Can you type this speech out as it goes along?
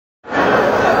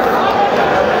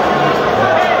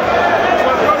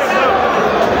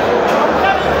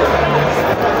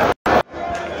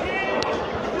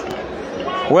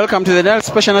Welcome to the next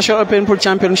Special National Open Pool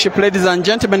Championship, ladies and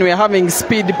gentlemen. We are having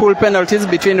speed pool penalties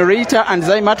between RITA and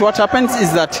ZAIMATT. What happens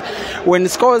is that when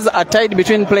scores are tied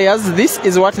between players, this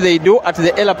is what they do at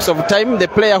the elapse of time. The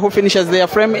player who finishes their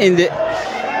frame in the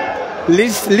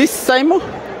least time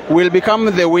will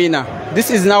become the winner. This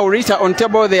is now RITA on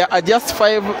table. There are just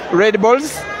 5 red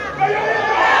balls.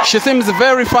 She seems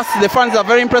very fast. The fans are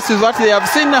very impressed with what they have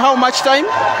seen. How much time?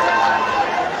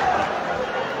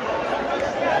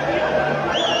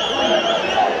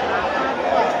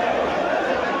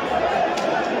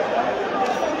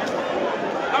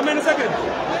 How many seconds?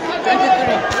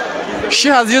 23. She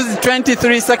has used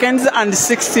 23 seconds and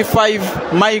 65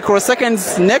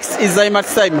 microseconds. Next is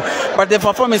ZAIMATT's time. But the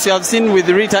performance you have seen with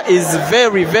RITA is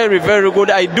very, very, very good.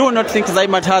 I do not think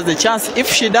ZAIMATT has a chance. If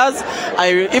she does,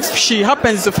 if she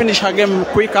happens to finish her game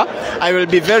quicker, I will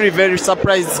be very, very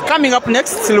surprised. Coming up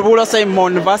next, Silvula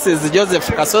Simon versus Joseph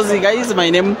Kasozi. Guys, my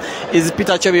name is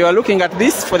Peter Chobi. You are looking at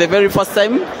this for the very first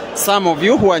time. Some of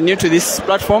you who are new to this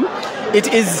platform, it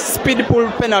is speed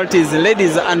pool penalties,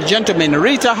 ladies and gentlemen.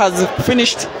 RITA has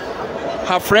finished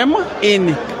her frame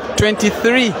in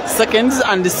 23 seconds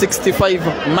and 65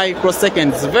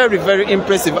 microseconds. Very, very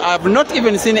impressive. I have not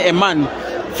even seen a man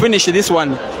finish this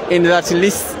one in that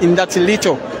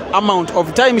little amount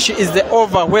of time. She is the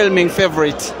overwhelming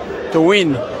favorite to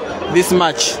win this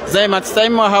match. ZAIMATT's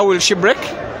time, how will she break?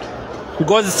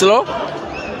 Goes slow.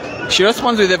 She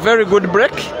responds with a very good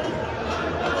break.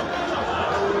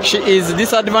 She is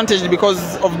disadvantaged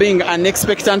because of being an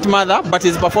expectant mother, but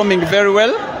is performing very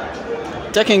well,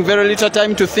 taking very little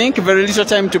time to think, very little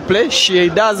time to play. She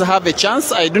does have a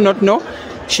chance. I do not know.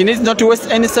 She needs not to waste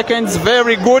any seconds.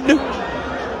 Very good.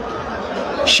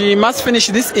 She must finish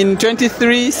this in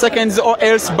 23 seconds or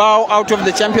else bow out of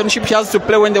the championship. She has to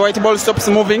play when the white ball stops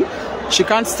moving. She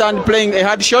can't stand playing a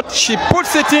hard shot. She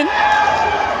puts it in.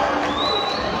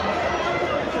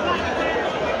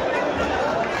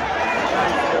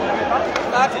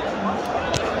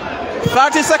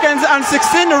 30 seconds and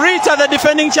 16. RITA, the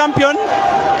defending champion,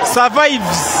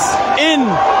 survives in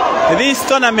this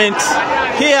tournament.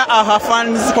 Here are her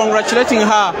fans congratulating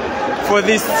her for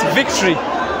this victory.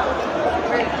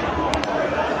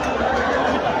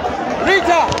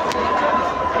 RITA!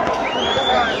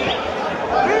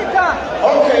 RITA!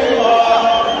 Okay,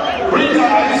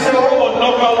 RITA is still on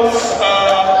knockouts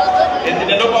in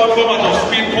the knockout format of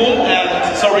speed pool,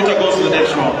 and so RITA goes to the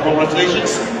next round.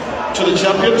 Congratulations to the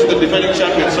champion, to the defending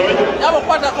champion, sorry.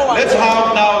 Let's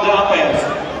have now the umpires.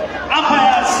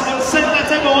 Umpires on center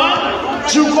table 1,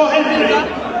 Juko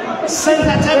Henry.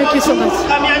 Center table 2,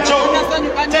 Kamiacho.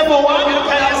 Table 1,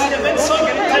 umpires Evanson.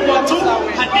 Table 2,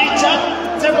 Hadija.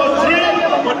 Table 3,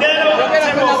 Modelo.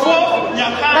 Table 4,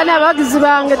 Nyaka. Bana bagizi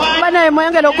bange bana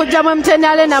mwengera okujjamu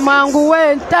mtenale na mangu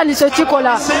we ntandise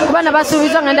chikola kubana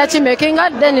basubiza ngenda chimekinga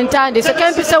then ntandise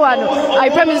kempise wano. I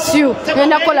promise you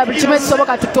ngenda kola buli kimwe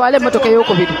kisoboka tutwale motoka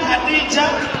ey'okubiri. Hadija,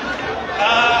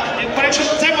 in correction,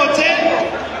 table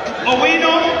 10,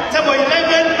 Owino. Table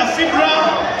 11, Afibra.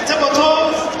 Table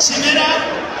 12, Chimera.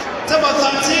 Table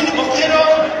 13, Okero.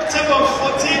 Table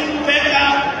 14, Pega.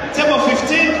 Table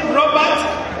 15, Robert.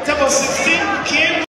 Table 16,